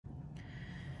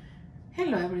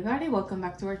Hello everybody, welcome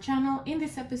back to our channel. In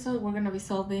this episode, we're going to be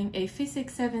solving a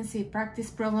Physics 7C practice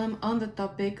problem on the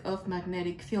topic of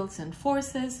magnetic fields and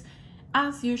forces.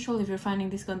 As usual, if you're finding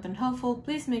this content helpful,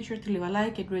 please make sure to leave a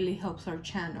like, it really helps our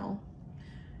channel.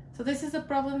 So this is the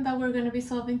problem that we're going to be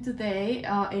solving today.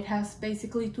 It has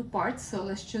basically two parts, so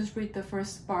let's just read the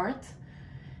first part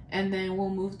and then we'll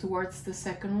move towards the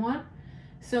second one.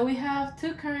 So we have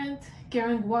two current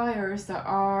carrying wires that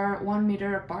are 1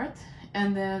 meter apart,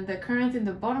 and then the current in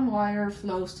the bottom wire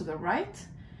flows to the right,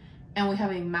 and we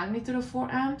have a magnitude of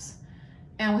 4 amps,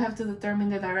 and we have to determine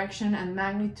the direction and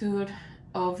magnitude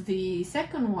of the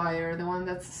second wire, the one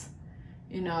that's,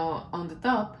 on the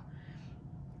top,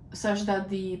 such that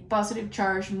the positive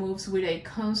charge moves with a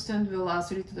constant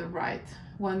velocity to the right,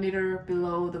 1 meter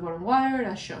below the bottom wire,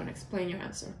 as shown. Explain your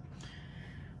answer.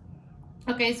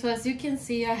 Okay, so as you can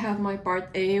see, I have my part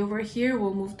A over here.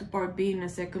 We'll move to part B in a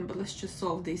second, but let's just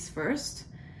solve this first.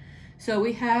 So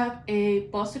we have a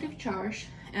positive charge,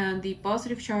 and the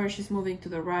positive charge is moving to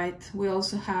the right. We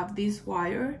also have this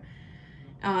wire.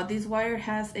 This wire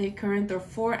has a current of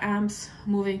 4 amps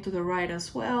moving to the right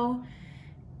as well.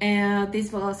 And this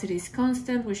velocity is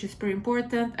constant, which is pretty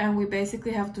important. And we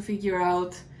basically have to figure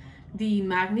out the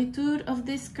magnitude of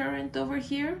this current over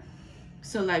here.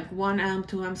 So like 1 amp,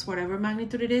 2 amps, whatever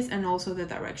magnitude it is, and also the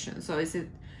direction. So is it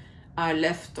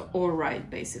left or right,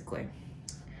 basically.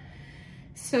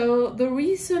 So the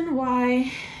reason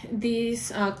why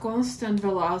this constant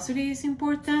velocity is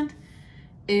important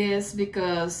is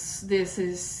because this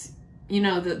is,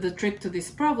 the trick to this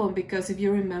problem. Because if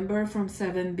you remember from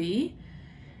 7b,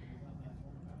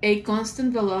 a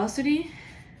constant velocity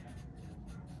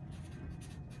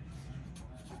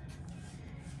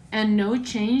and no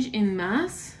change in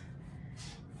mass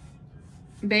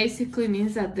basically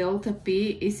means that delta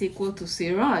P is equal to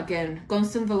 0. Again,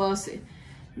 constant velocity,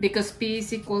 because P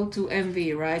is equal to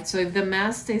mv, right? So if the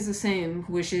mass stays the same,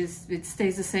 it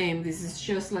stays the same, this is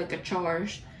just like a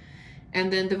charge,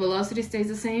 and then the velocity stays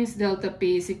the same, so delta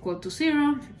P is equal to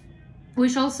 0,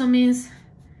 which also means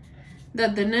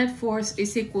that the net force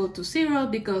is equal to 0,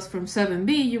 because from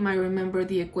 7b you might remember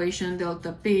the equation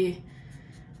delta P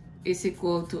is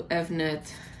equal to F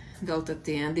net delta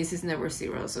T, and this is never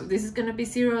 0. So this is going to be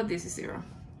 0, this is 0.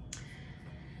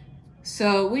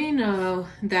 So we know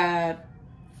that,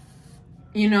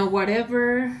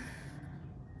 whatever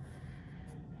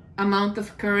amount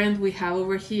of current we have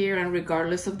over here, and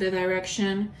regardless of the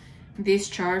direction, this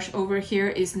charge over here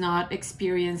is not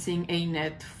experiencing a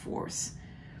net force.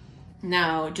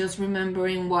 Now, just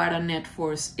remembering what a net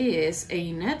force is,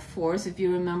 a net force, if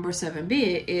you remember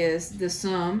 7b, is the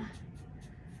sum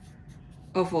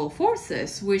of all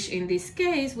forces, which in this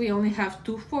case, we only have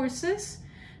 2 forces.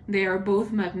 They are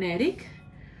both magnetic,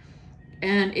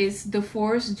 and it's the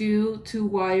force due to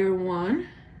wire 1,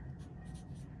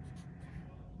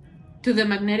 to the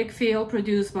magnetic field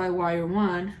produced by wire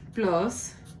 1,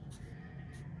 plus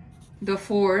the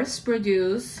force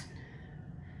produced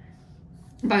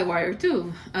by wire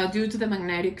 2 due to the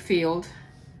magnetic field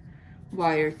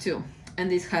wire 2, and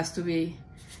this has to be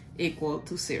equal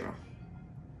to 0.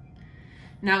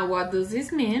 Now what does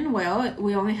this mean? Well,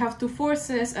 we only have 2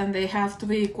 forces and they have to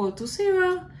be equal to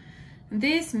 0.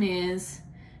 This means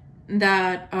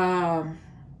that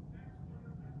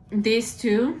these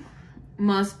two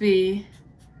must be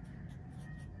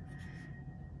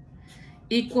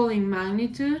equal in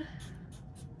magnitude,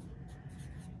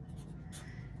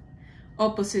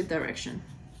 opposite direction.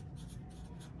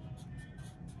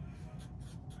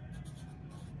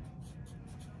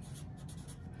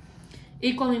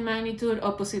 Equal in magnitude,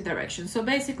 opposite direction. So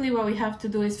basically what we have to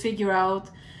do is figure out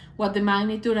what the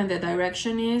magnitude and the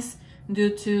direction is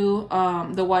due to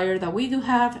the wire that we do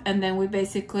have, and then we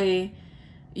basically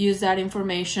use that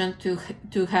information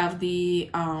to have the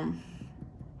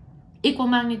equal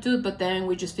magnitude, but then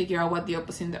we just figure out what the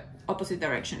opposite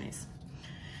direction is.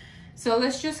 So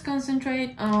let's just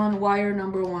concentrate on wire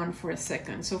number 1 for a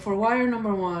second. So for wire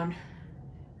number 1,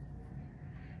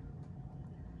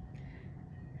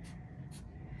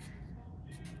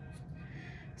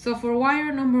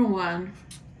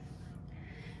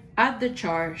 at the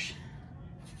charge,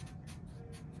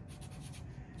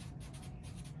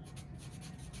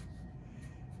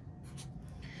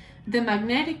 the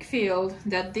magnetic field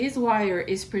that this wire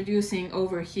is producing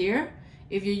over here,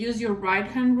 if you use your right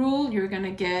hand rule, you're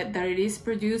gonna get that it is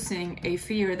producing a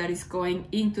field that is going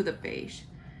into the page.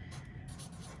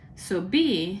 So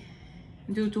B,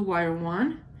 due to wire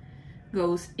 1,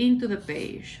 goes into the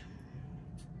page.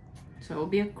 So it will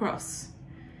be a cross.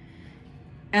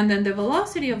 And then the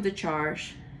velocity of the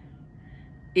charge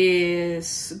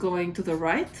is going to the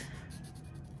right.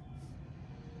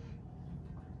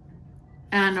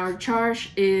 and our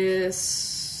charge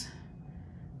is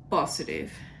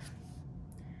positive,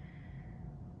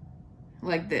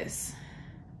 like this.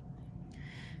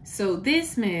 So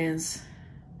this means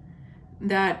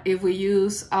that if we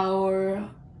use our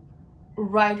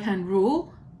right-hand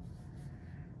rule,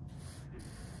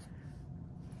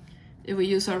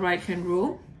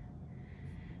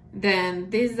 then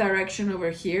this direction over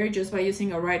here, just by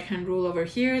using a right-hand rule over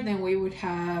here, then we would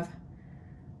have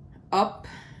up,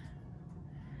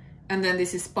 and then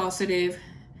this is positive,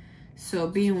 so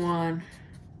B1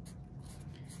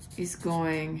 is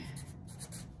going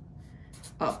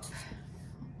up.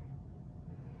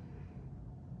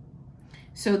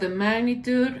 So the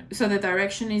magnitude, so the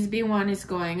direction is B1 is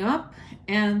going up,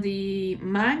 and the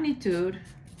magnitude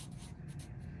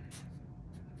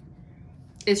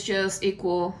is just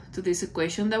equal to this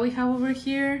equation that we have over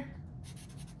here.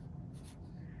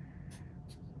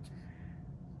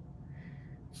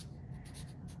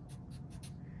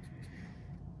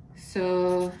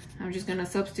 So I'm just gonna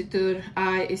substitute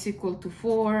I is equal to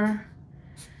 4,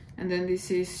 and then this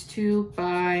is 2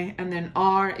 pi, and then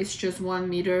R is just 1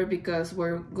 meter because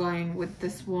we're going with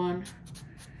this one.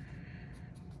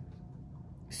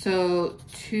 So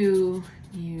 2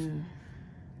 mu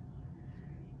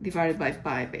divided by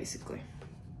pi, basically.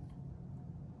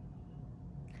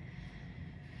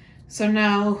 So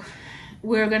now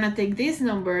we're gonna take this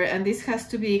number, and this has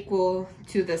to be equal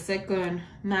to the second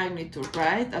magnitude,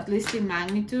 right? At least in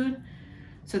magnitude.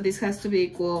 So this has to be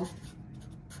equal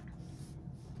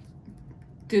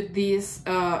to this,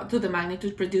 to the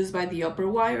magnitude produced by the upper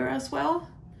wire as well.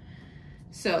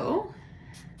 So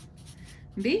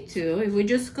B2, if we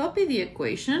just copy the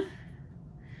equation,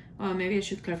 maybe I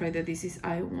should clarify that this is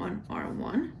I1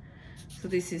 R1. So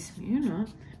this is mu naught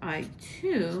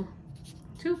I2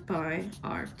 2 pi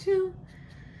R2.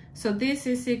 So this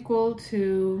is equal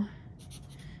to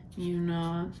mu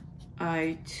naught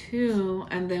I2,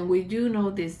 and then we do know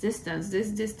this distance. This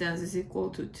distance is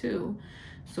equal to 2.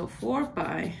 So 4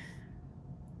 pi,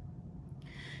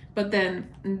 but then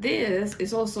this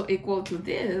is also equal to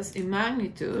this in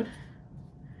magnitude.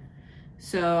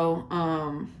 So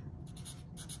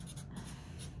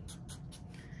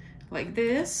like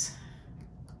this.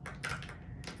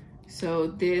 So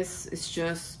this is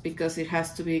just because it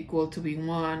has to be equal to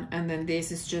B1, and then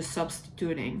this is just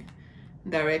substituting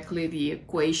directly the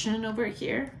equation over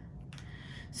here.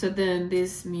 So then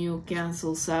this mu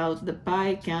cancels out, the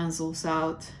pi cancels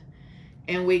out,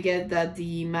 and we get that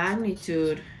the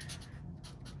magnitude,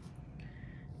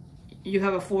 you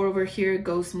have a 4 over here, it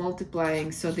goes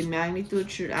multiplying, so the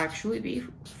magnitude should actually be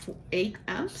 8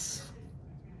 amps.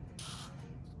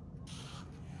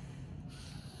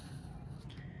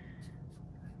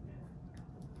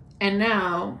 And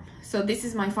now, so this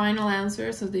is my final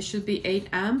answer, so this should be 8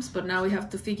 amps, but now we have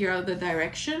to figure out the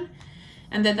direction.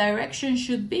 And the direction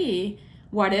should be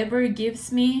whatever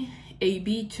gives me a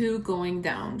B2 going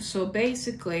down. So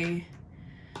basically,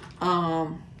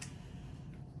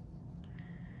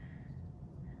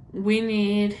 we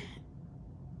need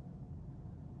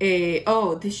a,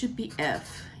 oh, this should be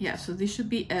F. Yeah, so this should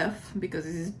be F because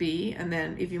this is B, and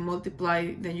then if you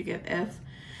multiply, then you get F.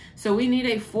 So we need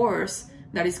a force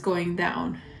that is going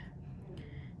down.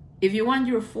 If you want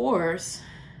your force,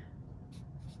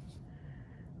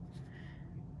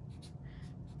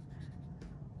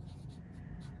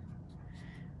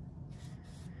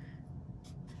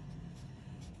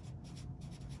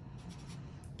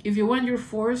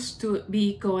 to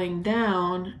be going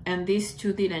down and these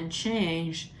two didn't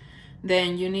change,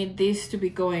 then you need this to be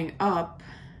going up,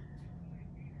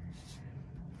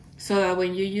 so that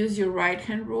when you use your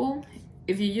right-hand rule,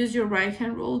 if you use your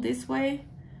right-hand rule this way,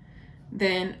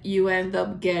 then you end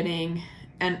up getting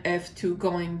an F2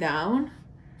 going down.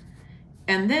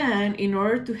 And then in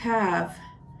order to have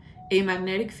a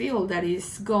magnetic field that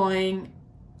is going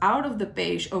out of the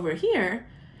page over here,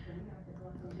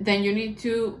 then you need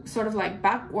to sort of like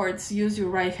backwards use your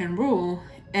right-hand rule.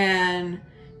 And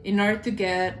in order to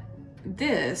get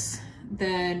this,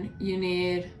 then you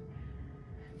need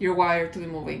your wire to be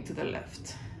moving to the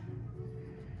left.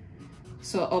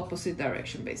 So opposite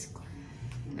direction, basically,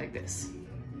 like this.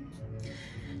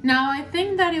 Now, I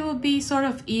think that it would be sort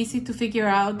of easy to figure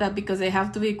out that because they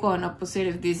have to be equal and opposite,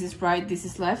 if this is right, this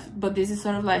is left, but this is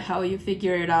sort of like how you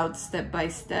figure it out step by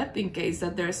step in case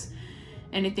that there's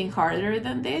anything harder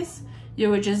than this.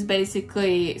 You would just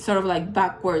basically sort of like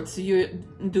backwards, you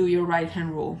do your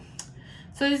right-hand rule.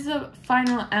 So this is the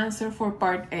final answer for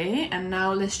part A, and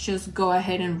now let's just go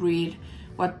ahead and read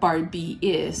what part B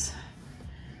is.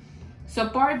 So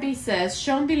part B says,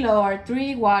 shown below are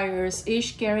 3 wires,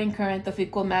 each carrying current of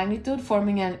equal magnitude,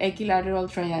 forming an equilateral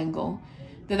triangle.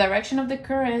 The direction of the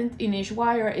current in each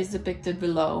wire is depicted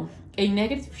below. A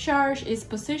negative charge is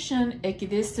positioned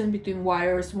equidistant between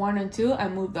wires 1 and 2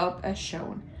 and moved up as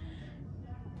shown.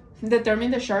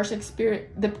 Determine if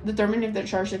the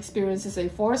charge experiences a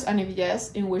force, and if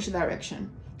yes, in which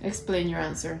direction. Explain your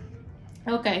answer.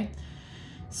 Okay,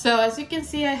 so as you can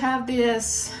see, I have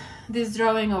this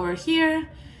drawing over here,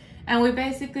 and we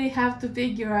basically have to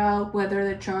figure out whether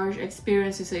the charge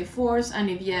experiences a force, and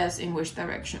if yes, in which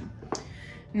direction.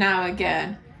 Now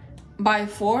again, by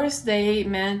force they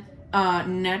meant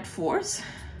net force,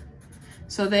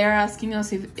 so they are asking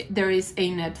us if there is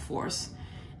a net force,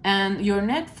 and your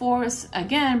net force,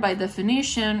 again by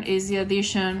definition, is the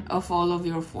addition of all of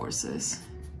your forces.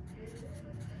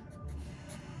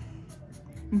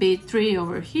 B3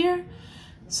 over here.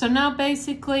 So now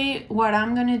basically what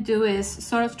I'm gonna do is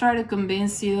sort of try to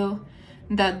convince you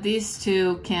that these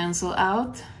two cancel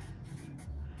out.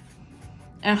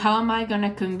 And how am I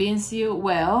gonna convince you?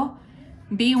 Well,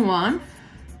 B1.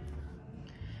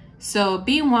 So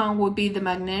B1 would be the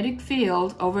magnetic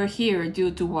field over here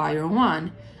due to wire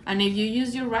 1. And if you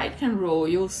use your right-hand rule,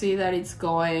 you'll see that it's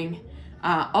going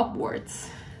upwards.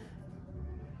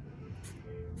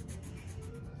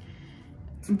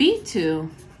 B2.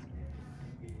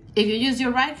 If you use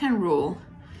your right-hand rule,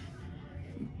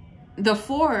 the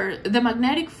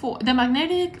magnetic field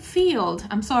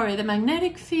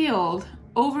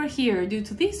over here due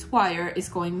to this wire is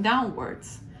going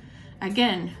downwards.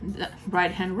 Again, the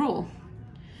right-hand rule.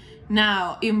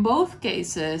 Now, in both of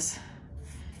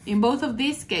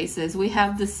these cases, we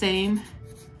have the same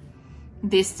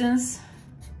distance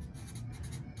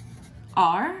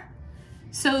r.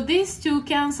 So these two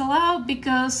cancel out,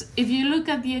 because if you look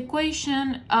at the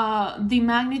equation, the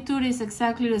magnitude is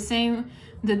exactly the same,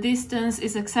 the distance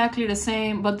is exactly the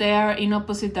same, but they are in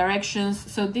opposite directions.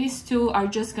 So these two are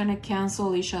just gonna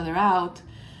cancel each other out.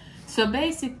 So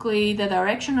basically the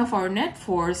direction of our net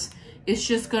force is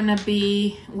just gonna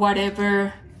be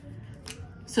whatever.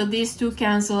 So these two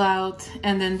cancel out,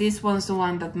 and then this one's the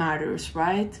one that matters,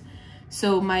 right?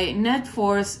 So my net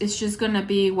force is just gonna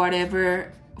be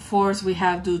whatever force we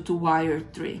have due to wire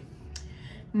 3.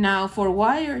 Now for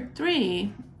wire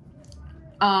 3,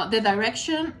 the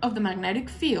direction of the magnetic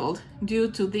field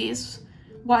due to this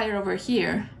wire over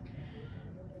here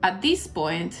at this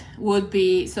point would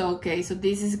be, so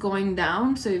this is going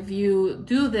down. So if you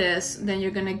do this, then you're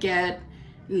gonna get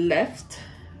left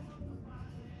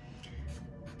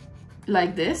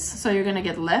like this. So you're gonna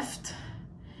get left,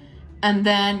 and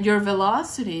then your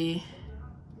velocity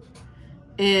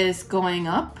is going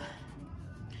up,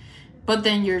 but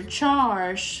then your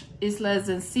charge is less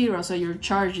than 0, so your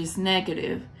charge is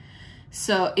negative.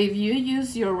 So if you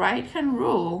use your right-hand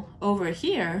rule over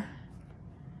here,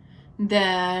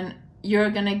 then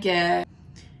you're gonna get,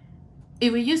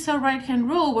 if we use our right-hand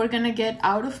rule, we're gonna get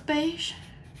out of page.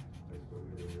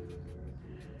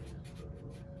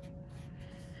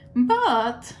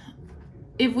 But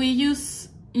if we use,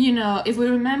 if we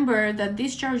remember that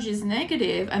this charge is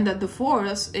negative and that the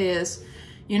force is,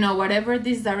 whatever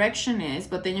this direction is,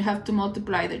 but then you have to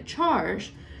multiply the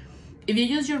charge. If you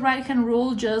use your right-hand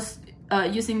rule, just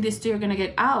using this two, you're gonna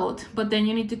get out, but then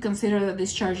you need to consider that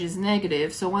this charge is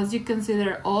negative. So once you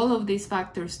consider all of these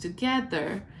factors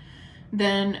together,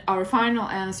 then our final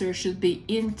answer should be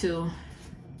into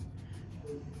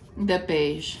the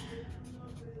page.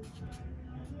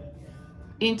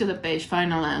 Into the page,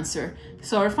 final answer.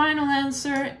 So our final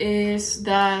answer is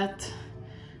that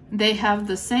they have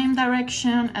the same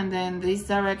direction, and then this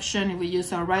direction, if we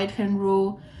use our right-hand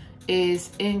rule, is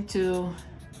into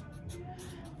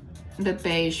the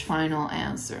page, final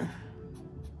answer.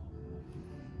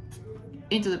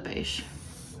 Into the page.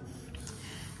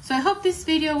 So I hope this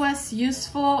video was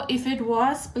useful. If it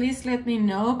was, please let me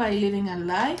know by leaving a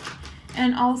like,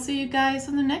 and I'll see you guys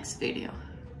on the next video.